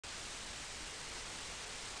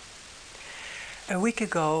A week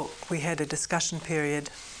ago, we had a discussion period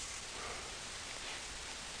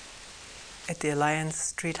at the Alliance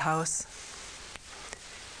Street House.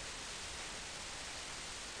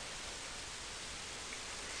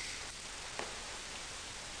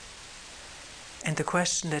 And the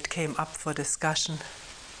question that came up for discussion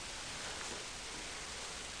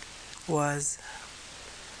was,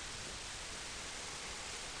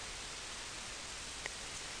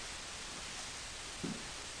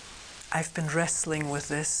 I've been wrestling with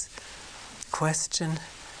this question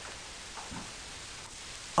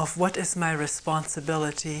of what is my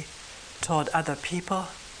responsibility toward other people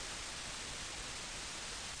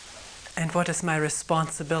and what is my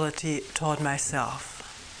responsibility toward myself.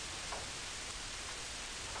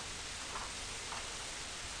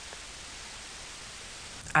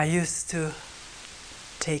 I used to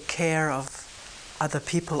take care of other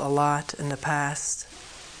people a lot in the past.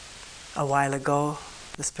 A while ago,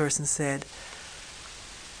 this person said,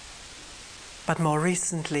 but more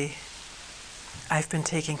recently, I've been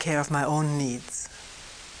taking care of my own needs,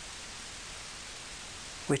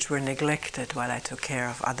 which were neglected while I took care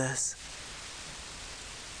of others.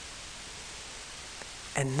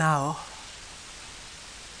 And now,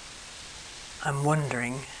 I'm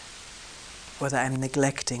wondering whether I'm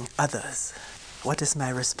neglecting others. What is my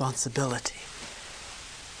responsibility?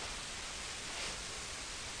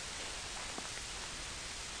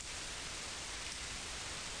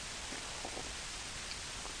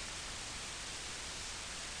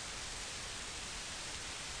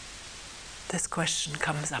 This question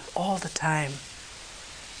comes up all the time.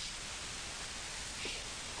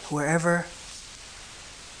 Wherever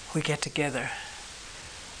we get together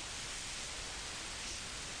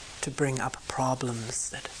to bring up problems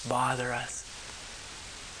that bother us.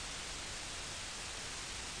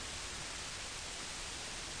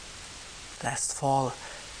 Last fall,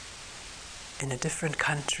 in a different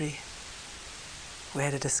country, we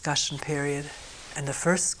had a discussion period, and the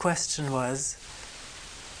first question was,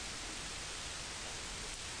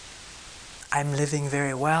 I'm living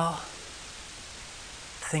very well,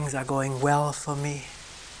 things are going well for me,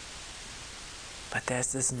 but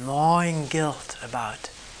there's this gnawing guilt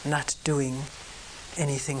about not doing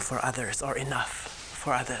anything for others or enough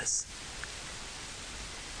for others.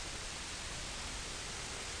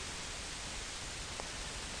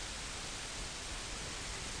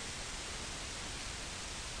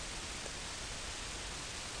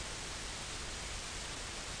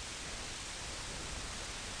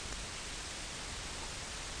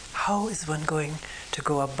 How is one going to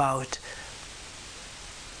go about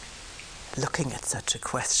looking at such a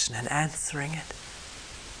question and answering it?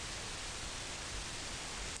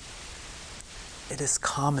 It is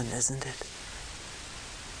common, isn't it?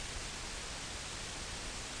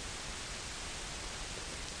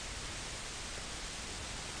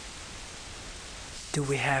 Do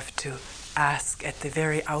we have to ask at the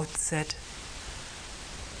very outset,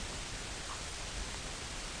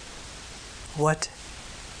 what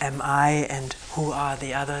am I and who are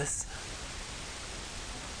the others?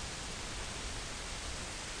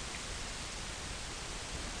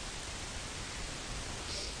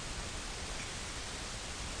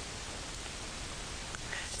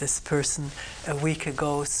 This person a week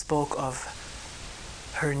ago spoke of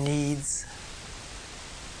her needs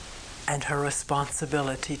and her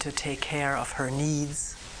responsibility to take care of her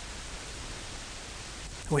needs,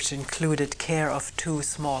 which included care of 2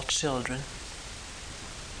 small children.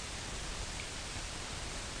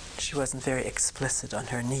 She wasn't very explicit on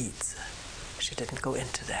her needs. She didn't go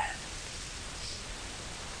into that.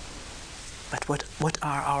 But what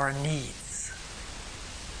are our needs?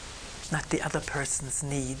 Not the other person's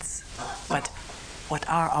needs, but what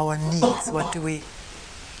are our needs? What do we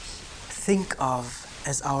think of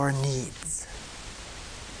as our needs?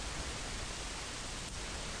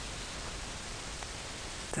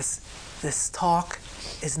 This talk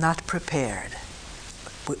is not prepared.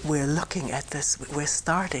 We're looking at this, we're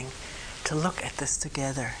starting to look at this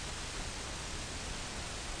together.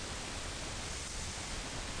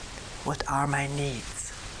 What are my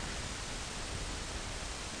needs?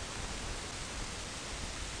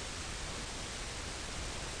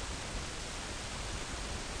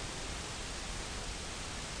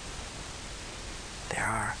 There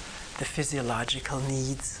are the physiological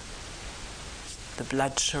needs. The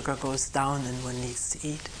blood sugar goes down and one needs to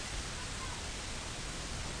eat.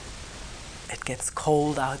 It gets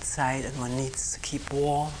cold outside and one needs to keep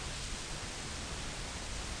warm.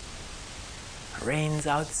 It rains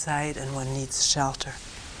outside and one needs shelter.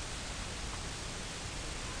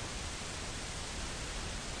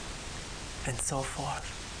 And so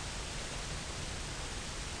forth.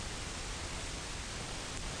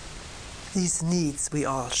 These needs we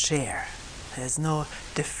all share. There's no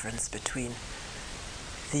difference between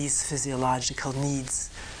these physiological needs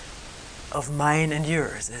of mine and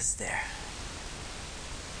yours, is there?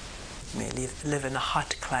 You may live in a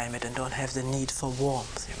hot climate and don't have the need for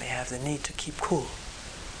warmth. You may have the need to keep cool.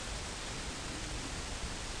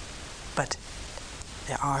 But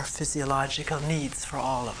there are physiological needs for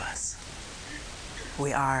all of us.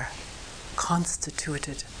 We are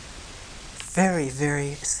constituted very,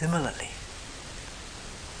 very similarly.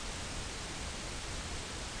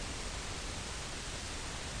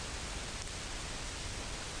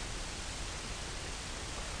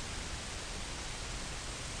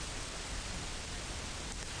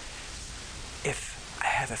 If I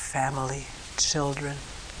have a family, children,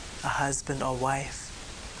 a husband or wife,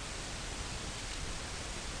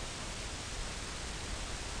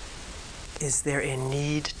 is there a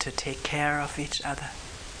need to take care of each other?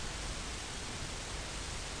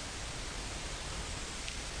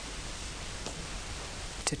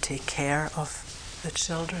 To take care of the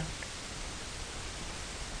children?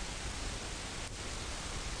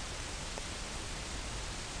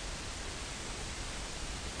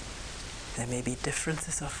 There may be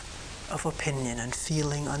differences of opinion and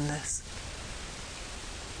feeling on this.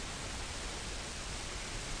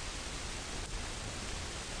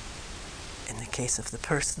 In the case of the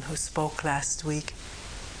person who spoke last week,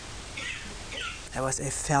 there was a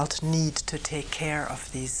felt need to take care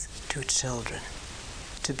of these two children,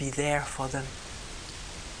 to be there for them.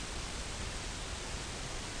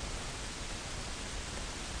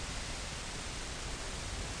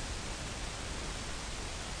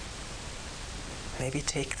 Maybe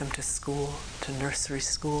take them to school, to nursery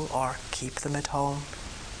school, or keep them at home,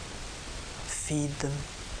 feed them,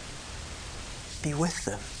 be with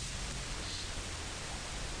them.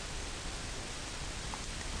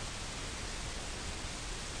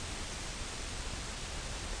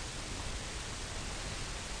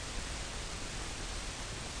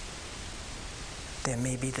 There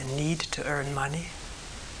may be the need to earn money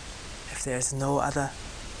if there's no other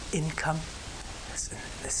income. In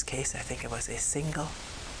this case, I think it was a single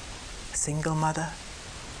mother.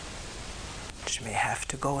 She may have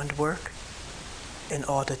to go and work in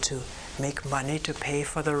order to make money to pay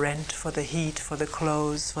for the rent, for the heat, for the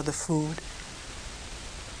clothes, for the food.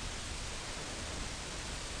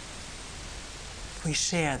 We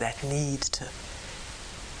share that need to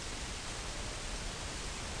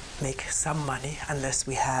make some money, unless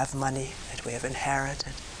we have money that we have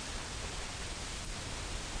inherited.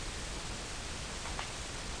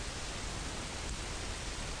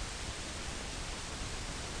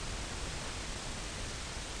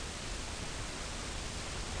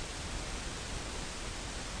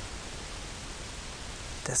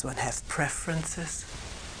 Does one have preferences?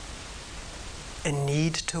 A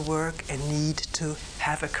need to work, a need to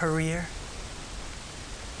have a career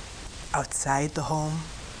outside the home,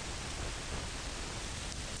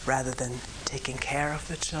 rather than taking care of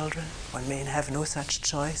the children? One may have no such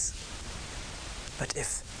choice. But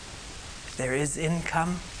if there is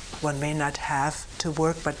income, one may not have to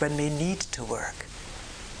work, but one may need to work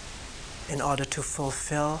in order to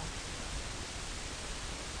fulfill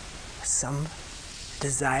some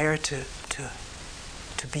desire to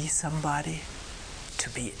be somebody, to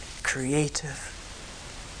be creative,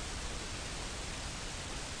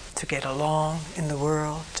 to get along in the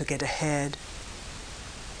world, to get ahead,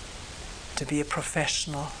 to be a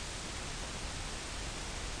professional,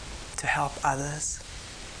 to help others.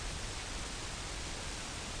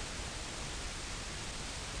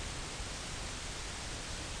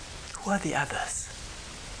 Who are the others?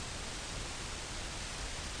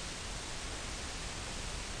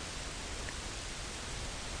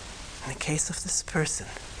 In the case of this person,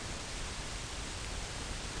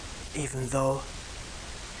 even though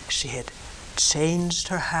she had changed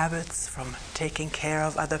her habits from taking care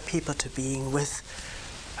of other people to being with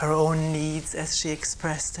her own needs, as she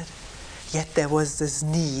expressed it, yet there was this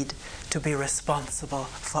need to be responsible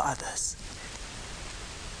for others.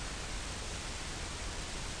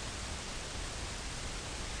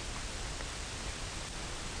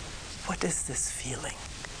 What is this feeling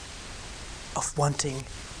of wanting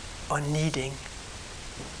or needing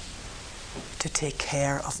to take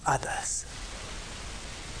care of others?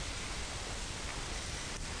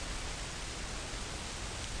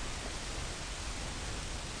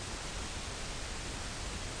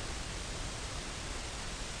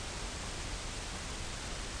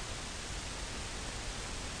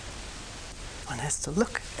 One has to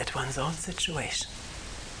look at one's own situation,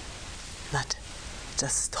 not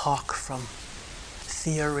just talk from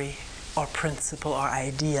theory or principle or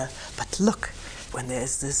idea, but look when there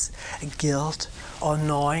is this guilt or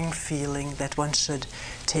gnawing feeling that one should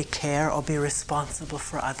take care or be responsible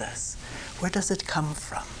for others? Where does it come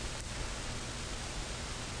from?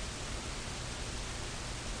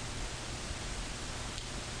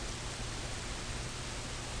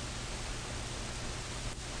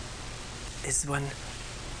 Is one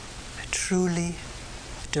truly,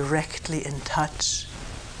 directly in touch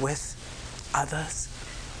with others?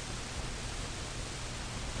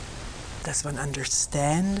 Does one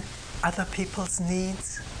understand other people's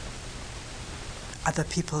needs, other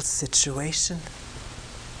people's situation?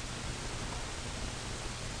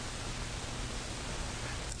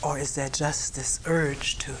 Or is there just this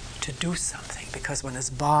urge to do something because one is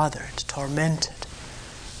bothered, tormented,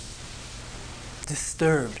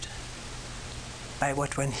 disturbed by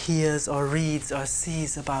what one hears or reads or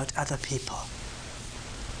sees about other people?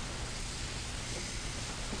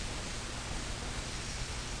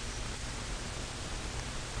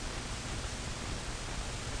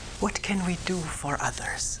 What can we do for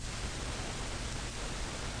others?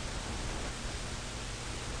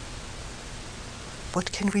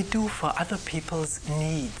 What can we do for other people's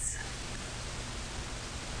needs?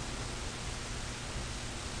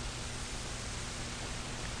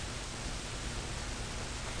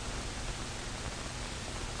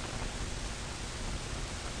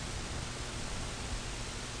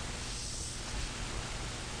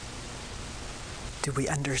 Do we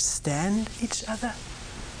understand each other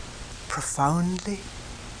profoundly?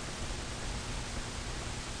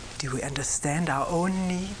 Do we understand our own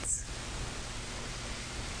needs?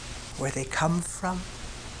 Where they come from?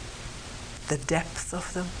 The depth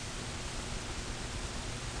of them?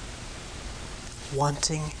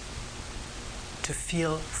 Wanting to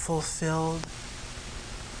feel fulfilled,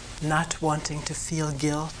 not wanting to feel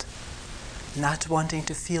guilt, not wanting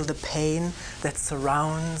to feel the pain that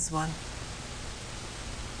surrounds one,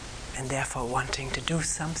 and therefore wanting to do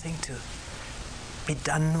something to be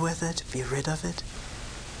done with it, be rid of it.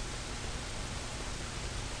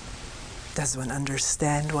 Does one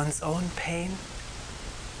understand one's own pain?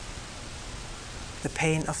 The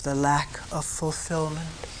pain of the lack of fulfillment?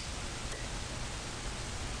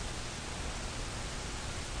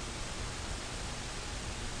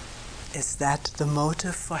 Is that the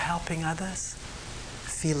motive for helping others?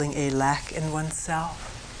 Feeling a lack in oneself?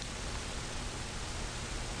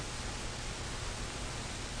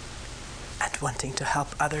 And wanting to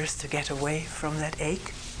help others to get away from that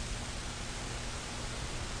ache?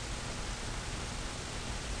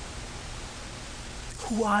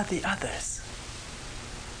 Who are the others?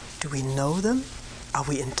 Do we know them? Are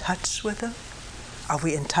we in touch with them? Are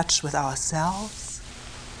we in touch with ourselves?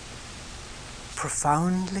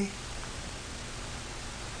 Profoundly?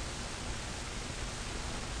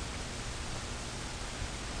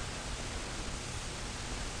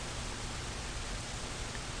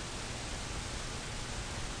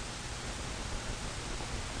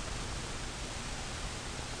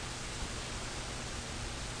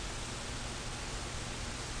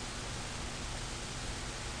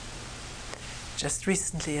 Just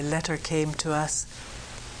recently a letter came to us.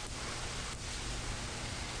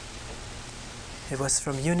 It was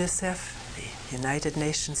from UNICEF, the United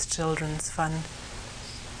Nations Children's Fund.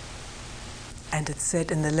 And it said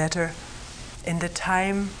in the letter, in the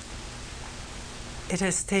time it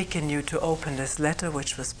has taken you to open this letter,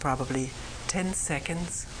 which was probably 10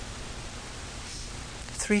 seconds,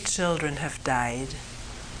 3 children have died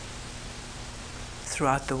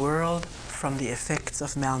throughout the world from the effects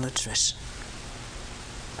of malnutrition.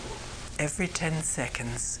 Every 10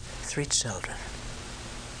 seconds, 3 children.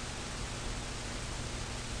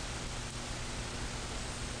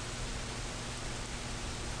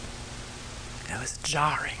 That was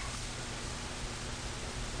jarring.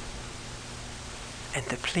 And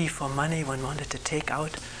the plea for money, one wanted to take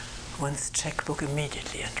out one's checkbook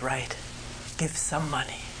immediately and write, give some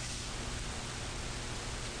money.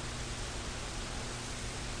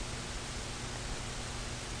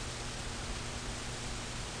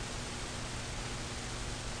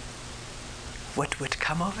 What would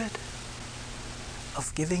come of it?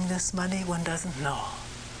 Of giving this money, one doesn't know.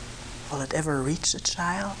 Will it ever reach a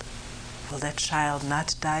child? Will that child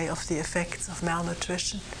not die of the effects of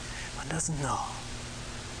malnutrition? One doesn't know.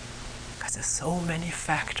 Because there's so many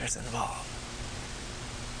factors involved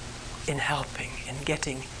in helping, in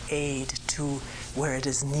getting aid to where it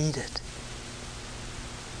is needed.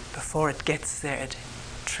 Before it gets there, it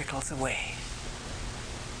trickles away.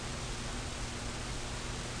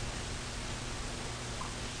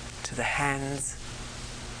 To the hands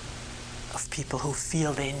of people who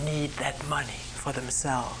feel they need that money for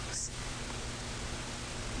themselves.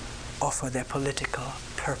 or for their political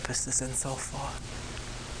purposes and so forth.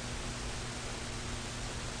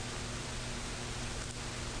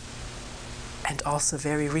 And also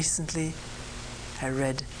very recently I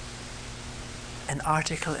read an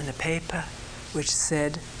article in a paper which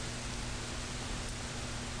said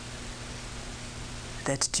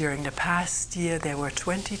that during the past year there were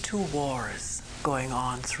 22 wars going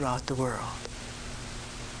on throughout the world.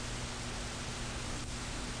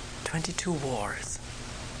 22 wars.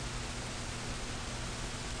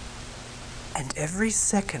 And every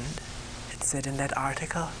second, it said in that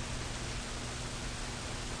article,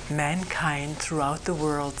 mankind throughout the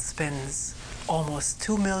world spends almost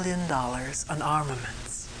 $2 million on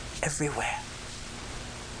armaments everywhere.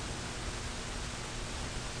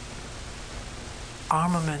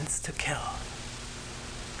 Armaments to kill.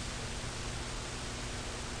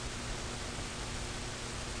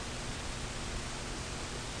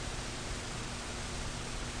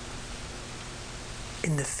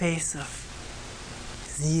 In the face of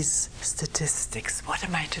these statistics, what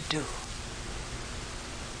am I to do?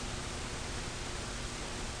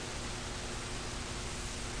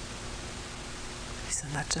 These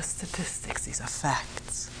are not just statistics, these are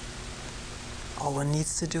facts. All one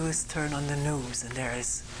needs to do is turn on the news and there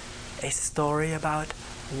is a story about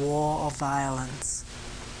war or violence,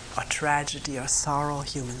 or tragedy or sorrow,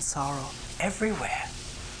 human sorrow, everywhere.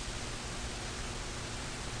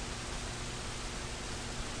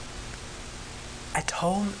 At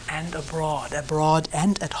home and abroad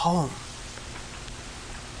and at home.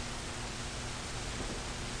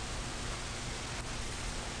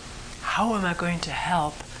 How am I going to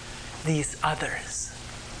help these others?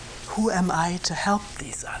 Who am I to help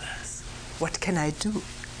these others? What can I do?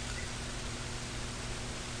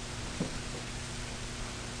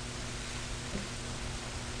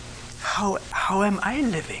 How am I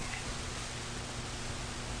living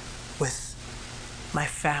with my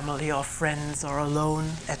family or friends or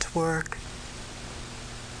alone at work,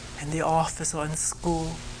 in the office or in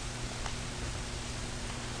school?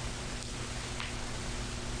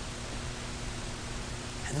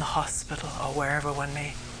 In the hospital or wherever one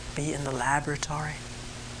may be, in the laboratory?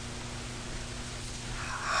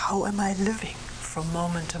 How am I living from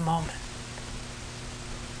moment to moment?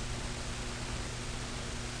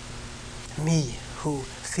 Me, who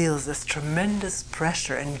feels this tremendous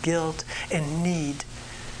pressure and guilt and need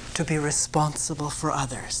to be responsible for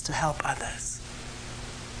others, to help others.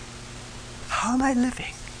 How am I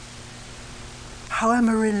living? How am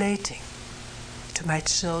I relating to my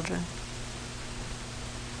children,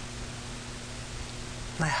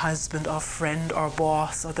 my husband or friend or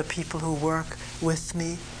boss or the people who work with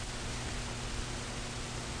me?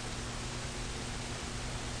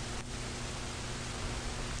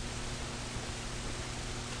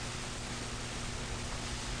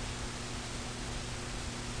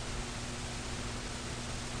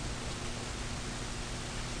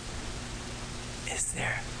 Is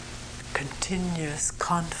there continuous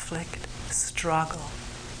conflict, struggle,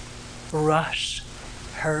 rush,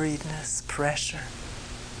 hurriedness, pressure,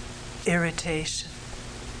 irritation?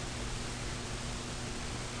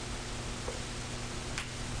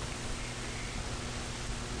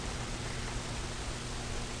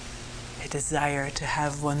 A desire to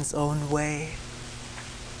have one's own way,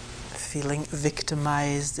 feeling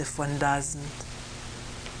victimized if one doesn't,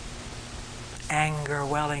 anger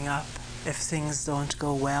welling up if things don't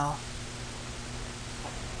go well.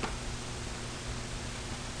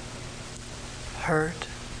 Hurt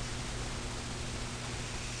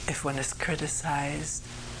if one is criticized.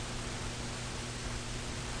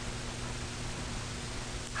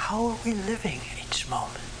 How are we living each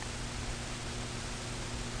moment?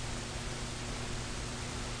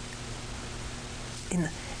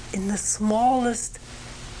 In the smallest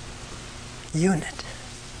unit,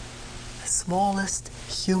 the smallest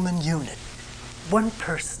human unit, one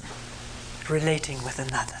person relating with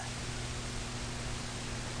another.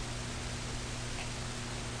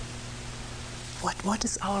 What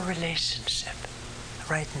is our relationship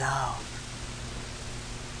right now?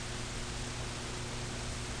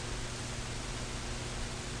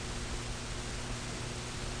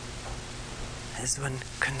 Is one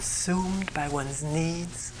consumed by one's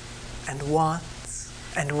needs and wants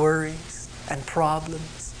and worries and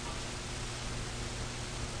problems?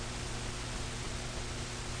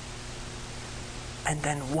 And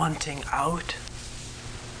then wanting out,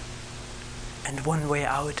 and one way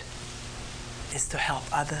out is to help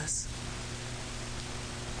others,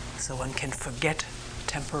 so one can forget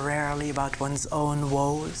temporarily about one's own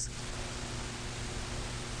woes.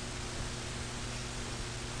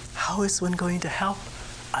 How is one going to help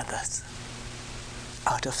others?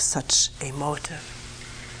 out of such a motive.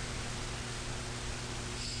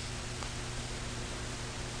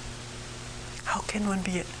 How can one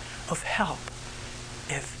be of help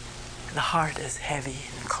if the heart is heavy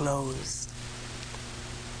and closed?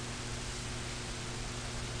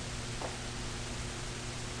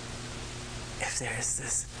 If there is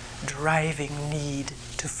this driving need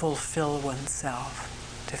to fulfill oneself,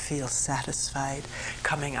 to feel satisfied,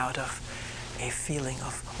 coming out of a feeling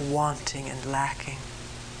of wanting and lacking.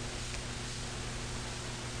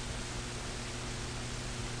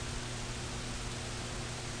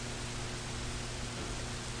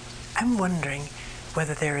 I'm wondering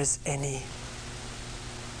whether there is any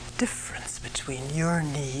difference between your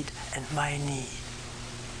need and my need.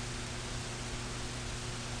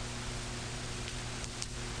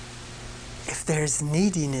 If there's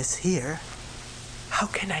neediness here, how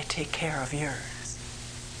can I take care of yours?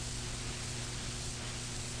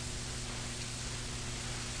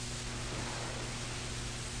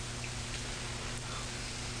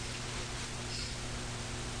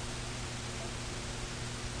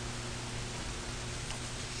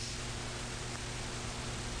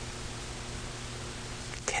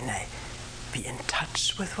 Can I be in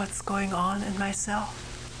touch with what's going on in myself?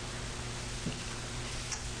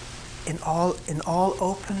 In all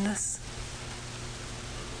openness?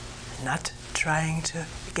 Not trying to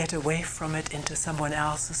get away from it into someone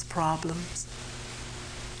else's problems?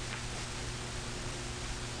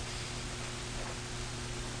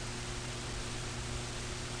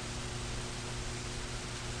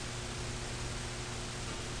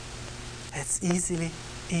 It's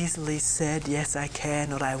easily said, yes, I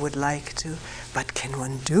can, or I would like to, but can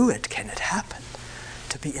one do it? Can it happen?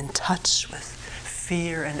 To be in touch with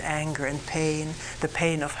fear and anger and pain, the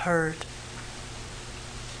pain of hurt.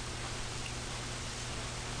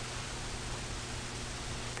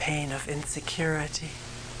 Pain of insecurity.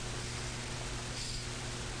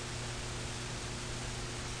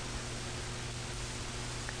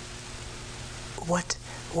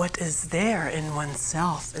 What is there in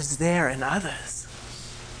oneself is there in others.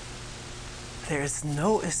 There is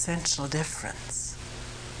no essential difference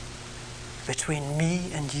between me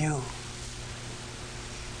and you,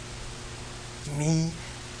 me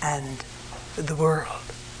and the world,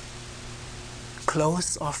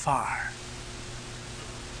 close or far.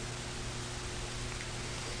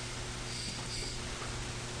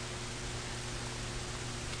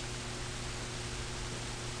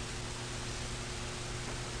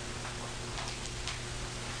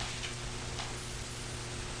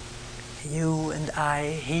 You and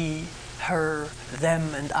I, he, her,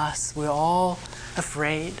 them and us, we're all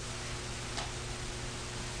afraid.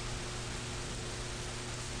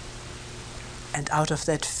 And out of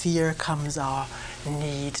that fear comes our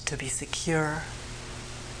need to be secure,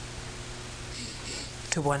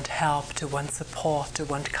 to want help, to want support, to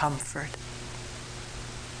want comfort.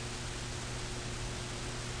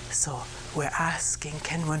 So we're asking,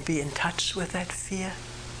 can one be in touch with that fear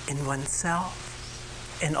in oneself?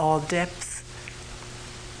 In all depth,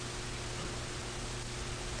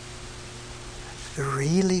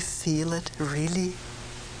 really feel it, really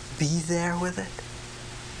be there with it.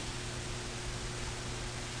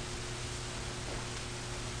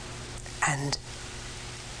 And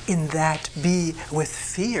in that be with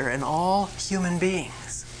fear in all human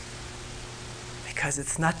beings. Because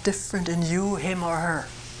it's not different in you, him or her,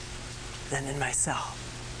 than in myself.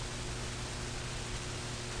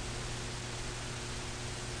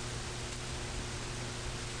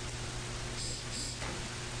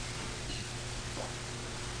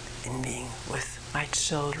 In being with my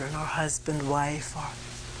children or husband, wife, or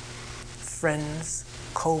friends,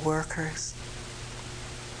 co-workers.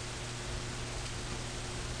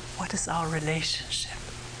 What is our relationship?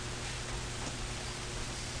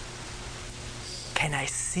 Can I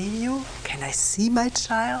see you? Can I see my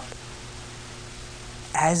child?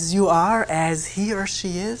 As you are, as he or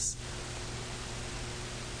she is?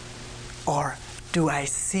 Or do I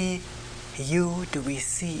see you? Do we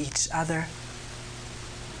see each other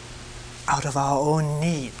out of our own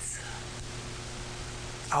needs?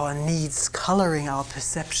 Our needs coloring our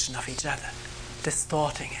perception of each other,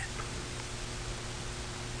 distorting it.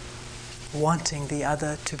 Wanting the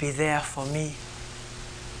other to be there for me.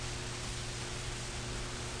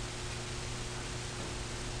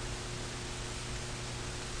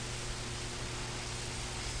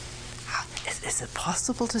 Is it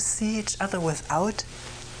possible to see each other without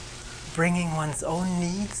bringing one's own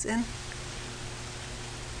needs in?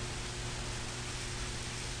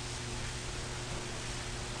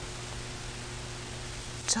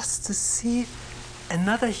 Just to see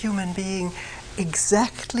another human being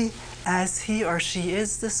exactly as he or she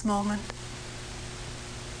is this moment,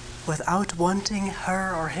 without wanting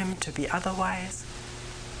her or him to be otherwise?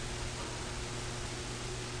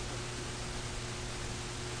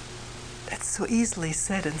 That's so easily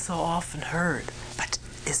said and so often heard, but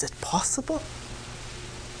is it possible?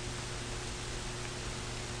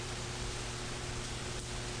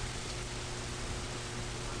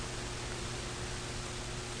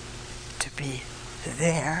 To be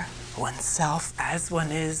there, oneself as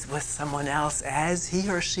one is, with someone else as he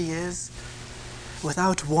or she is,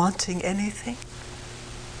 without wanting anything?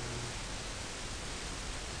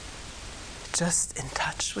 Just in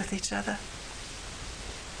touch with each other?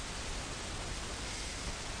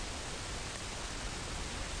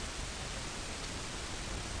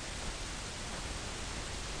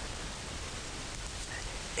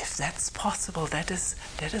 If that's possible, that is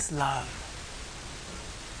love.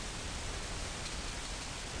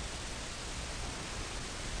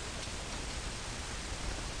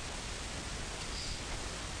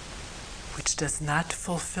 Which does not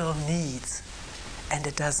fulfill needs, and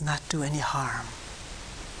it does not do any harm.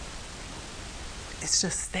 It's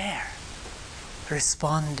just there,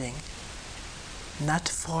 responding, not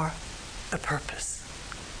for a purpose.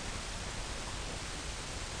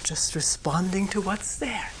 Just responding to what's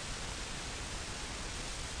there.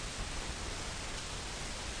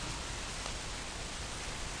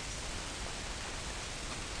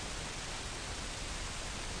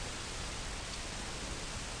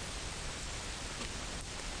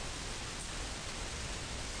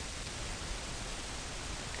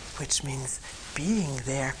 Which means being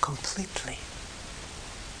there completely.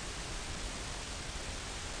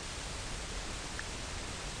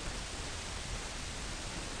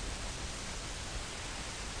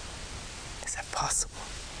 Is that possible?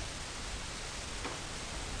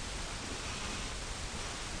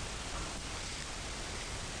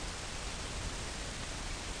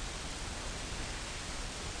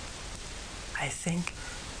 I think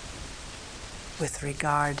with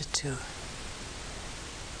regard to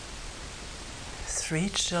 3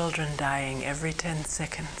 children dying every 10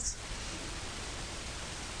 seconds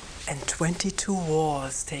and 22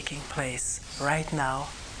 wars taking place right now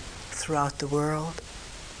throughout the world,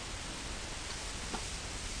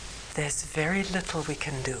 there's very little we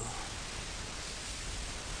can do.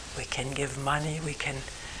 We can give money, we can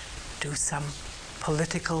do some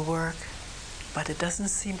political work, but it doesn't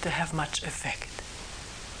seem to have much effect.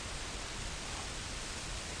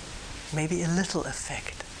 Maybe a little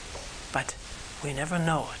effect, but we never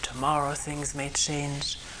know. Tomorrow things may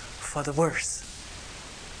change for the worse.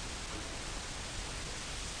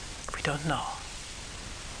 We don't know.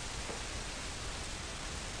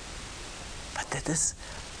 But that is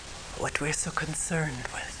what we're so concerned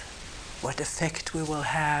with. What effect we will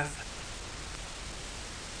have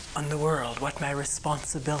on the world, what my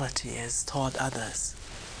responsibility is toward others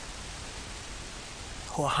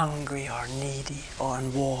who are hungry or needy or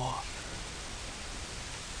in war.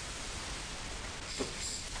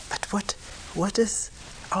 But what is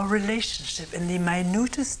our relationship in the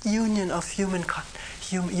minutest union of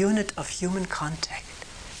unit of human contact?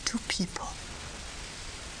 2 people.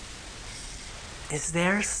 Is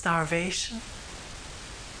there starvation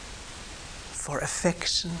for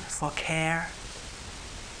affection, for care,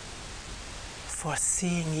 for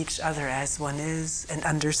seeing each other as one is and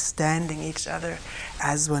understanding each other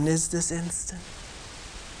as one is this instant?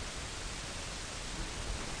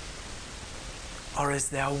 Or is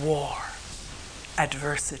there war,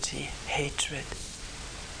 adversity, hatred,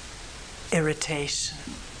 irritation?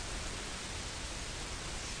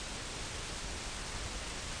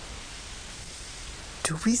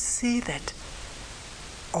 Do we see that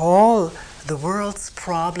all the world's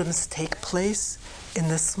problems take place in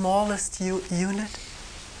the smallest unit,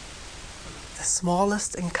 the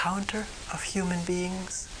smallest encounter of human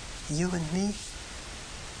beings, you and me?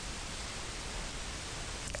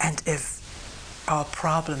 And if our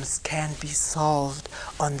problems can be solved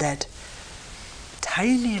on that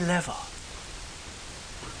tiny level,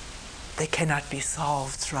 they cannot be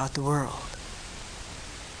solved throughout the world.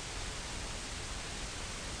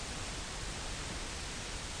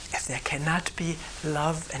 If there cannot be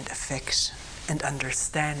love and affection and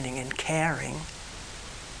understanding and caring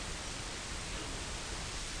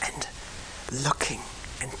and looking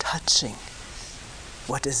and touching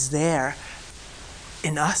what is there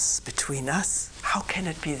in us, between us, how can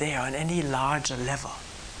it be there on any larger level?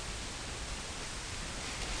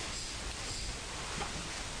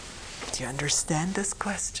 Do you understand this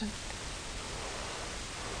question?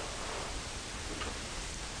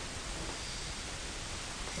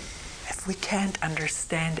 If If we can't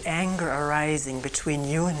understand anger arising between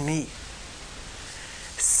you and me,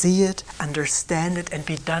 see it, understand it, and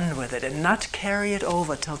be done with it, and not carry it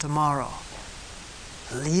over till tomorrow.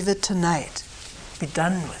 Leave it tonight. Be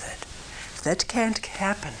done with it. If that can't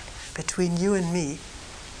happen between you and me,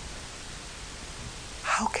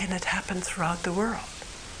 how can it happen throughout the world?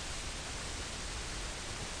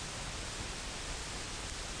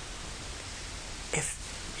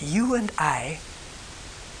 If you and I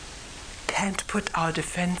can't put our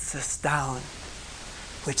defenses down,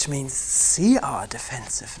 which means see our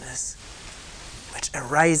defensiveness, which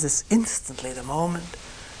arises instantly the moment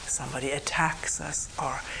somebody attacks us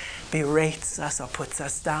or berates us or puts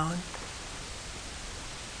us down.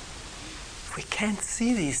 If we can't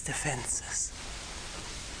see these defenses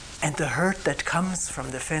and the hurt that comes from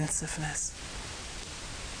defensiveness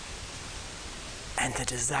and the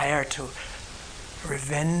desire to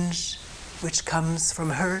revenge which comes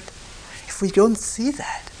from hurt, if we don't see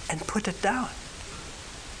that and put it down,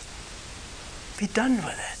 be done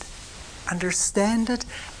with it, understand it,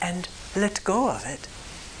 and let go of it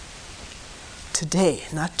today,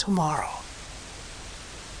 not tomorrow.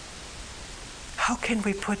 How can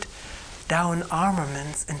we put down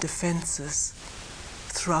armaments and defenses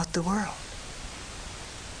throughout the world?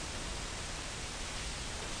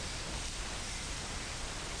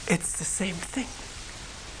 It's the same thing.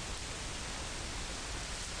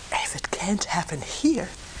 If it can't happen here,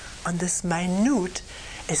 on this minute,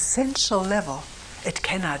 essential level, it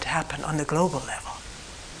cannot happen on the global level.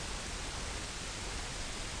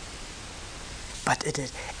 But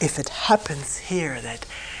if it happens here, that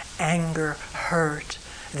anger, hurt,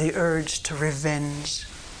 the urge to revenge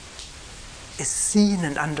is seen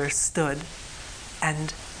and understood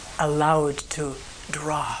and allowed to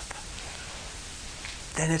drop,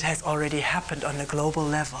 then it has already happened on the global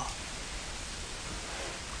level.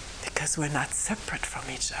 Because we're not separate from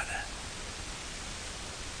each other.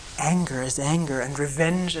 Anger is anger, and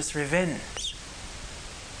revenge is revenge.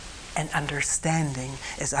 And understanding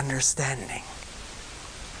is understanding.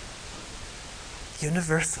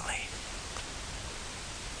 Universally.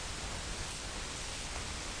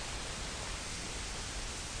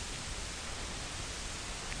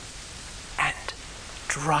 And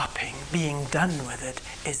dropping, being done with it,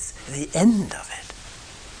 is the end of it.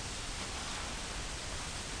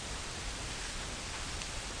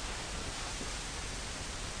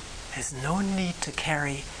 There's no need to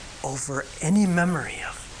carry over any memory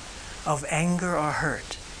of anger or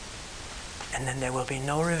hurt. And then there will be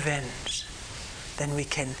no revenge. Then we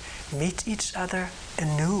can meet each other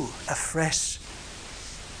anew, afresh,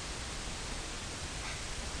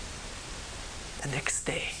 the next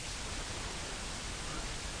day.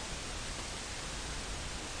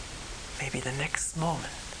 Maybe the next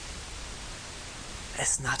moment.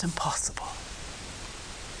 It's not impossible.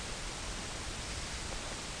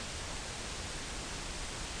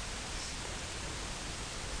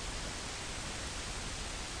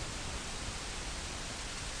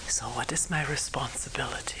 So what is my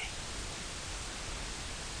responsibility?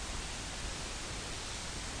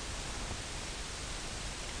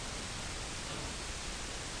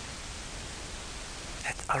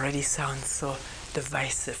 That already sounds so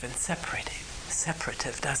divisive and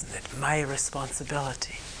separative, doesn't it? My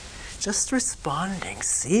responsibility. Just responding,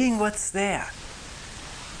 seeing what's there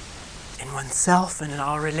in oneself and in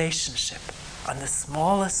our relationship on the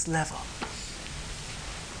smallest level.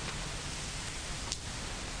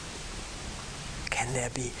 Can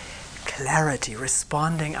there be clarity,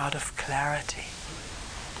 responding out of clarity?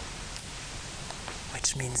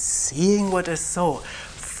 Which means seeing what is so,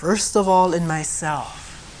 first of all in myself,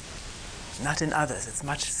 not in others. It's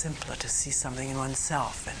much simpler to see something in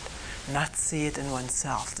oneself and not see it in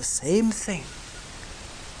oneself. The same thing.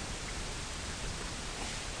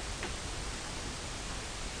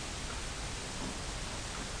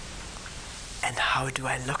 And how do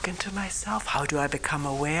I look into myself? How do I become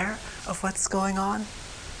aware of what's going on?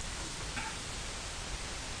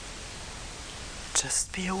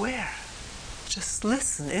 Just be aware. Just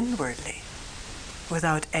listen inwardly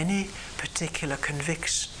without any particular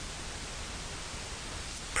conviction,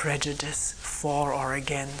 prejudice for or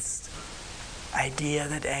against, idea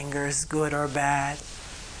that anger is good or bad.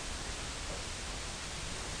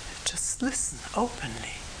 Just listen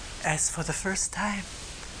openly, as for the first time,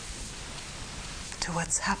 to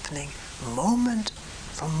what's happening from moment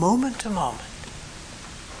to moment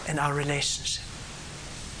in our relationship,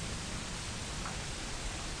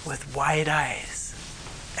 with wide eyes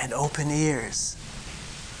and open ears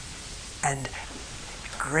and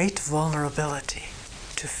great vulnerability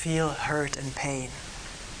to feel hurt and pain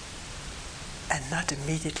and not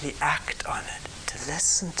immediately act on it, to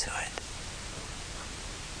listen to it.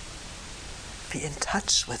 Be in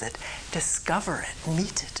touch with it, discover it,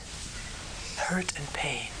 meet it, hurt and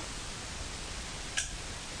pain.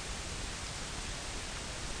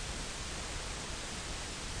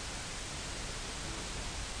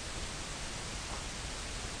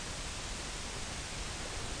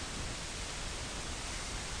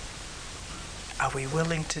 Are we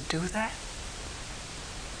willing to do that?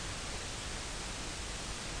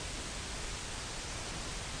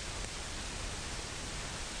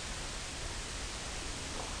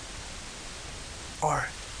 Or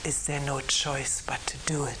is there no choice but to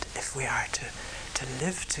do it if we are to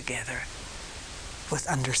live together with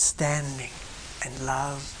understanding and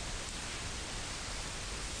love?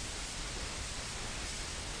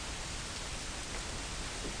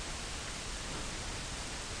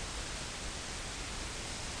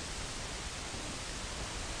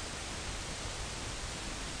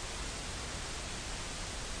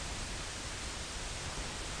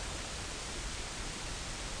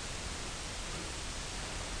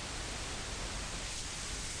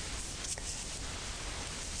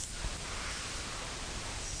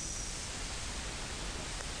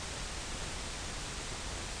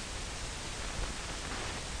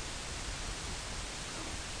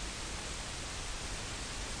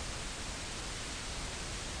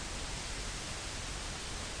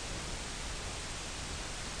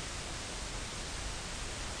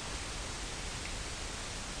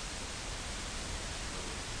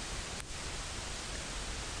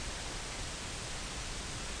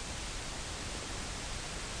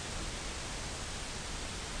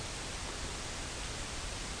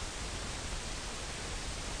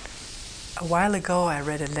 A while ago I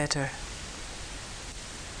read a letter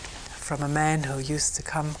from a man who used to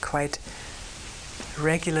come quite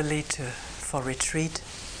regularly for retreat.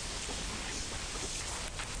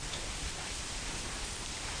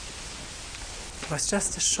 It was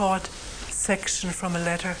just a short section from a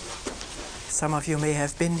letter. Some of you may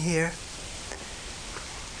have been here.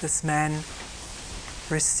 This man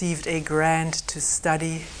received a grant to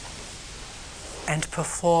study and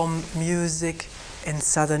perform music in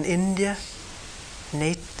southern India,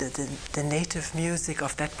 the native music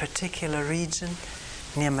of that particular region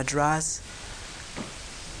near Madras.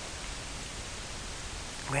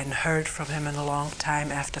 We hadn't heard from him in a long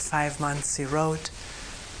time. After 5 months he wrote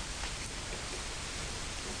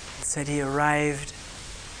and said he arrived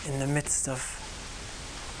in the midst of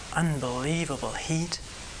unbelievable heat,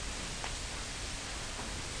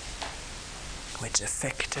 which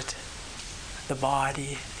affected the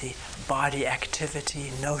body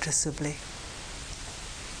activity noticeably.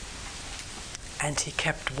 And he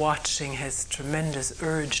kept watching his tremendous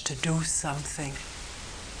urge to do something,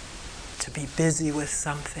 to be busy with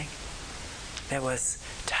something. There was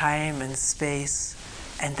time and space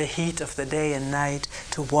and the heat of the day and night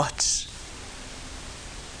to watch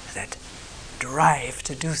that drive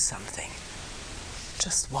to do something.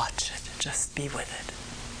 Just watch it, just be with it,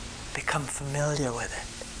 become familiar with it,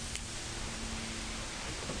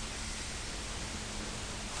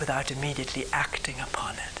 without immediately acting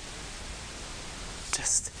upon it.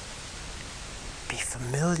 Just be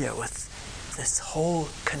familiar with this whole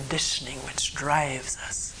conditioning which drives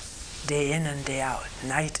us day in and day out,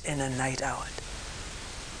 night in and night out.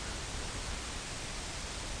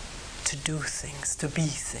 To do things, to be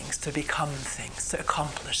things, to become things, to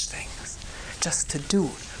accomplish things. Just to do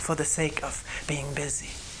for the sake of being busy.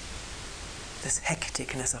 This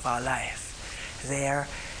hecticness of our life. There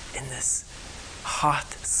in this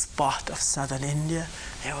hot spot of southern India,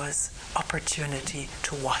 there was opportunity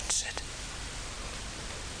to watch it.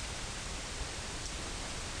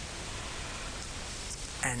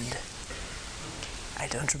 And I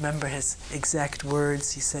don't remember his exact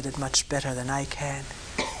words, he said it much better than I can.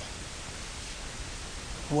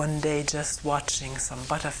 One day, just watching some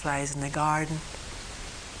butterflies in the garden,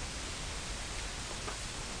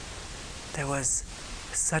 there was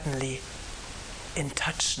suddenly in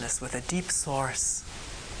touchness with a deep source,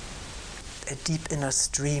 a deep inner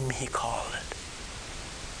stream, he called it.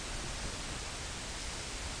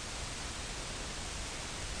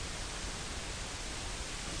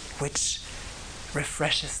 Which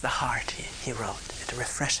refreshes the heart, he wrote. It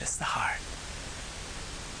refreshes the heart.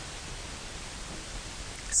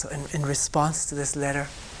 So in response to this letter,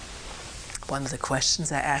 one of the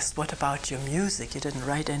questions I asked, what about your music? You didn't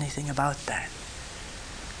write anything about that.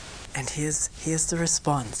 And here's the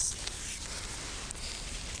response.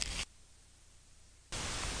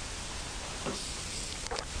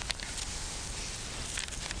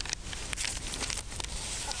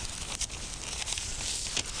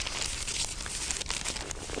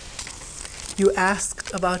 You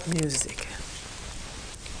asked about music.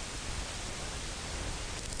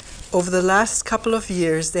 Over the last couple of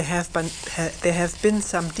years, there have been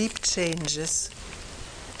some deep changes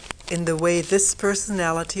in the way this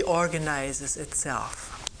personality organizes itself.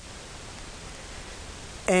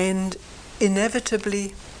 And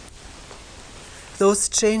inevitably, those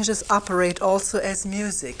changes operate also as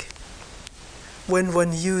music when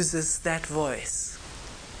one uses that voice.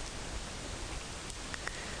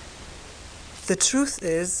 The truth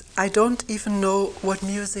is, I don't even know what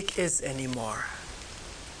music is anymore.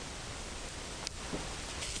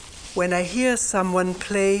 When I hear someone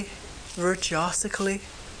play virtuosically,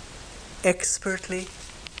 expertly,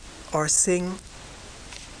 or sing,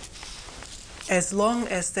 as long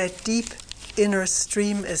as that deep inner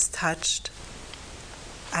stream is touched,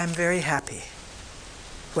 I'm very happy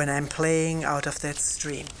when I'm playing out of that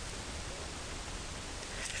stream.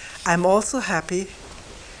 I'm also happy,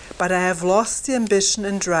 but I have lost the ambition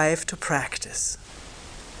and drive to practice.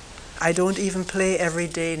 I don't even play every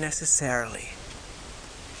day necessarily.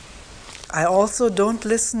 I also don't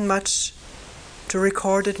listen much to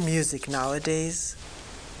recorded music nowadays.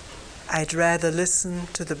 I'd rather listen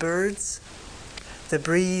to the birds, the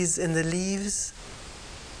breeze in the leaves,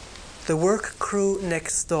 the work crew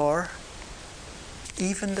next door,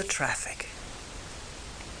 even the traffic.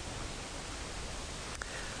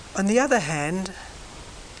 On the other hand,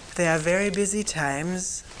 there are very busy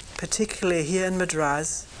times, particularly here in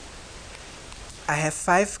Madras. I have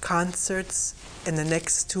 5 concerts in the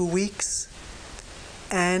next 2 weeks,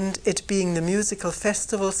 and it being the musical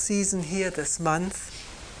festival season here this month,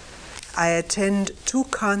 I attend 2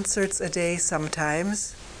 concerts a day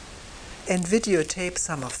sometimes and videotape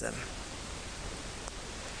some of them.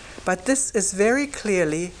 But this is very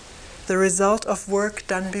clearly the result of work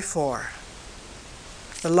done before,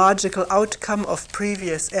 the logical outcome of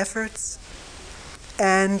previous efforts,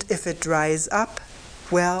 and if it dries up,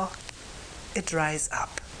 well, it dries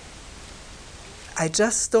up. I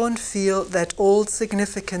just don't feel that old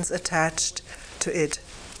significance attached to it,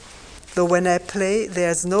 though when I play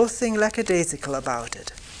there's nothing lackadaisical about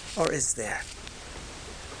it, or is there?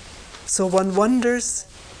 So one wonders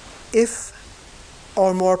if,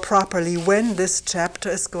 or more properly when, this chapter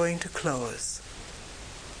is going to close.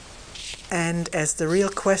 And as the real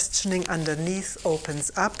questioning underneath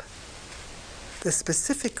opens up, the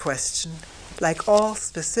specific question, like all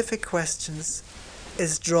specific questions,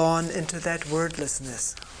 is drawn into that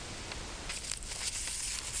wordlessness.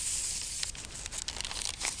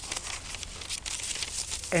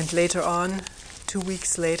 And later on, 2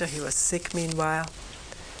 weeks later, he was sick meanwhile.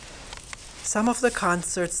 Some of the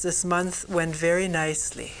concerts this month went very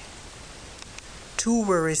nicely. 2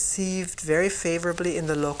 were received very favorably in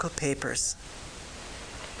the local papers.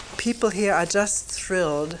 People here are just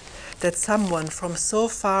thrilled that someone from so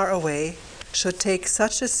far away should take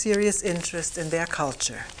such a serious interest in their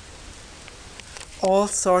culture. All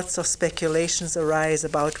sorts of speculations arise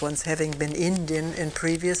about one's having been Indian in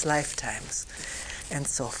previous lifetimes, and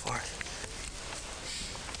so forth.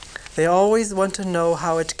 They always want to know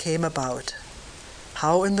how it came about.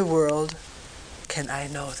 How in the world can I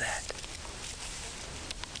know that?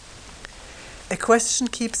 A question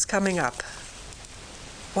keeps coming up.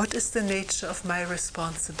 What is the nature of my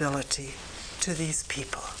responsibility to these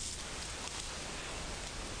people?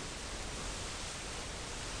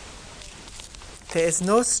 There is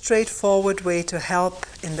no straightforward way to help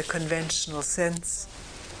in the conventional sense,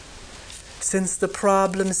 since the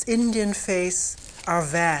problems Indians face are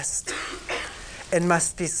vast and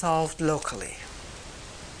must be solved locally.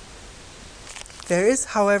 There is,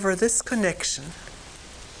 however, this connection,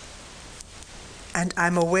 and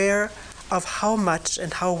I'm aware of how much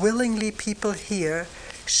and how willingly people here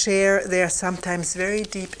share their sometimes very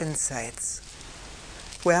deep insights.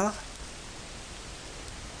 Well,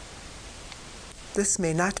 this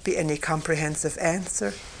may not be any comprehensive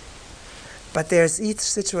answer, but there's each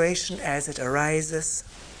situation as it arises.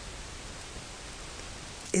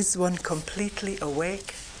 Is one completely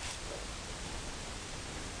awake?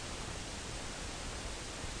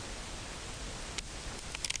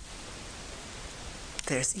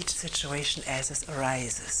 There's each situation as it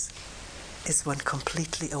arises. Is one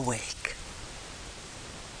completely awake?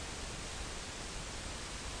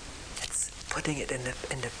 It's putting it in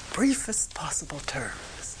the briefest possible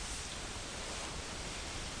terms.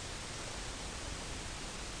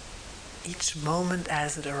 Each moment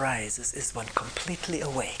as it arises, is one completely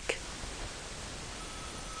awake?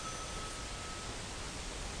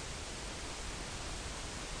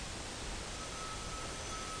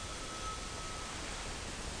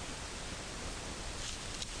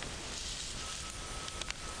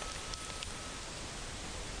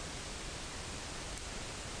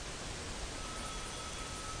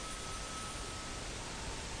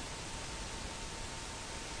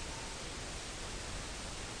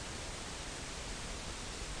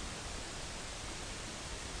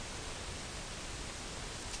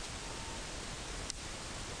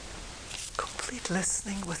 complete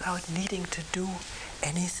listening without needing to do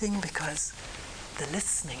anything, because the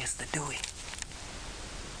listening is the doing.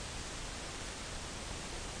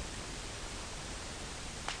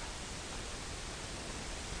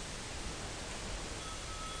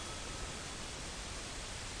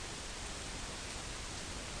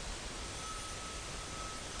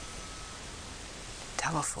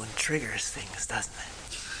 Telephone triggers things, doesn't it?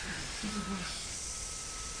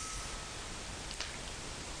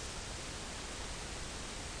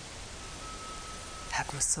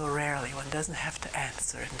 Happens so rarely. One doesn't have to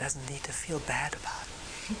answer and doesn't need to feel bad about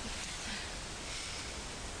it.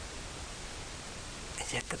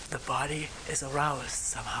 And yet the body is aroused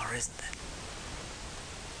somehow, isn't it?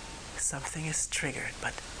 Something is triggered,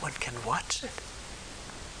 but one can watch it.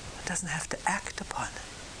 One doesn't have to act upon it.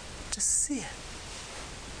 Just see it.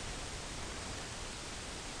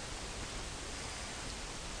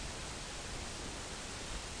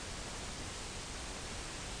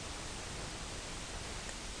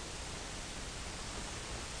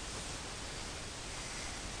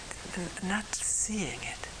 And not seeing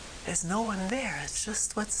it. There's no one there. It's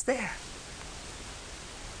just what's there.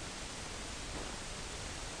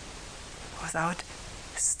 Without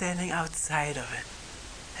standing outside of it.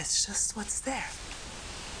 It's just what's there.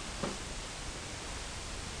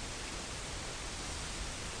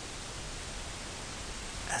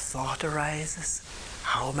 A thought arises.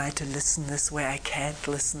 How am I to listen this way? I can't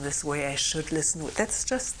listen this way. I should listen. That's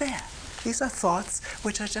just there. These are thoughts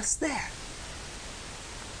which are just there.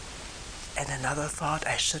 And another thought,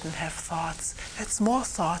 I shouldn't have thoughts. That's more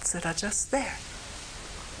thoughts that are just there.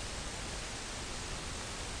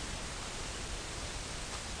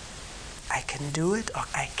 I can do it or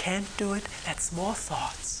I can't do it. That's more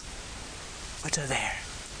thoughts which are there.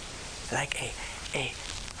 Like a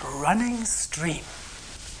running stream.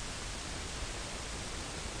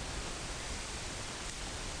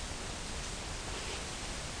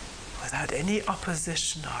 Without any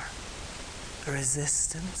opposition or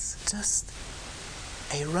resistance, just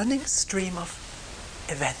a running stream of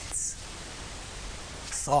events,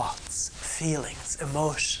 thoughts, feelings,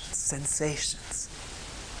 emotions, sensations.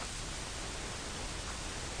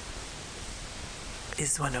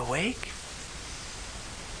 Is one awake?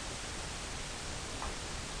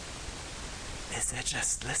 Is there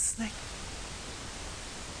just listening?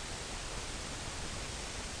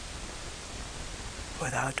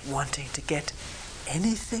 Without wanting to get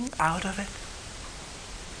anything out of it?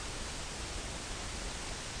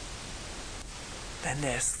 Then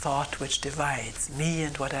there's thought which divides me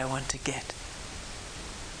and what I want to get.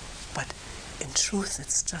 But in truth,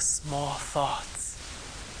 it's just more thoughts.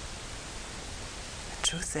 In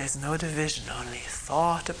truth, there's no division, only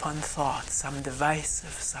thought upon thought, some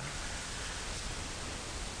divisive, some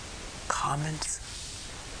comments.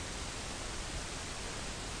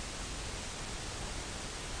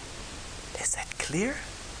 Is that clear?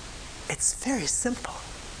 It's very simple.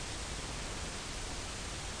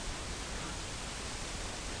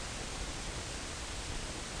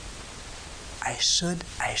 I should,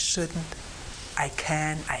 I shouldn't, I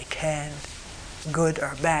can, good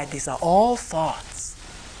or bad. These are all thoughts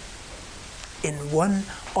in one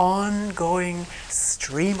ongoing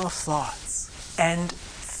stream of thoughts and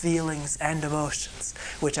feelings and emotions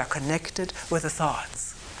which are connected with the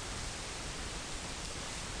thoughts.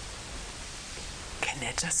 Can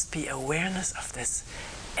there just be awareness of this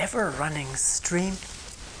ever-running stream?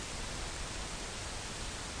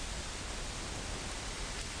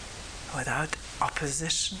 Without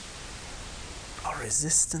opposition or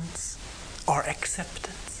resistance or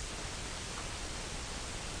acceptance.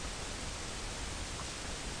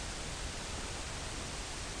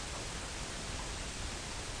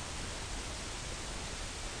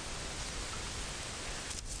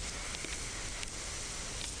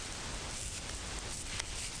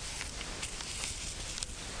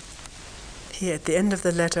 Here at the end of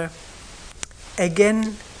the letter,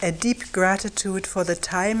 again, a deep gratitude for the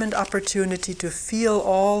time and opportunity to feel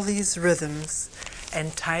all these rhythms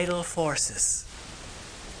and tidal forces.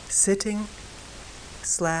 Sitting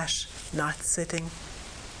 / not sitting,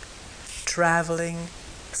 traveling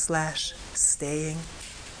 / staying,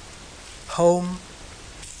 home,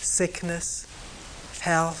 sickness,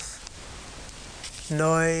 health,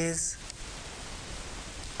 noise,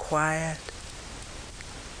 quiet.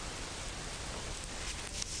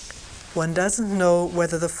 One doesn't know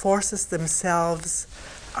whether the forces themselves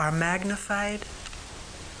are magnified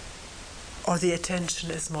or the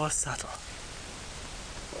attention is more subtle.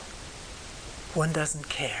 One doesn't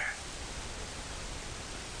care.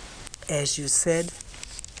 As you said,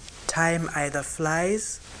 time either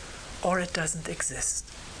flies or it doesn't exist.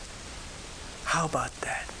 How about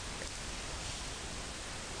that?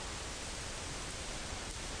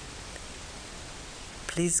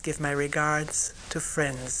 Please give my regards to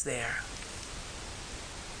friends there.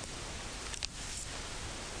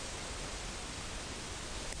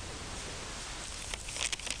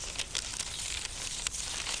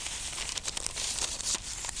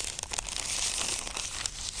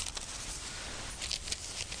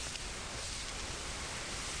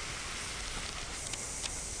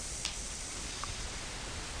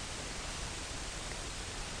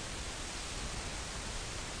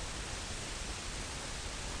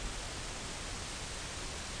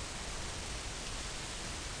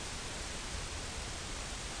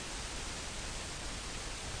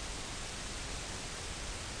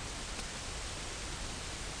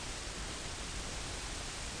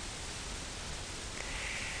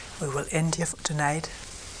 We will end here for tonight.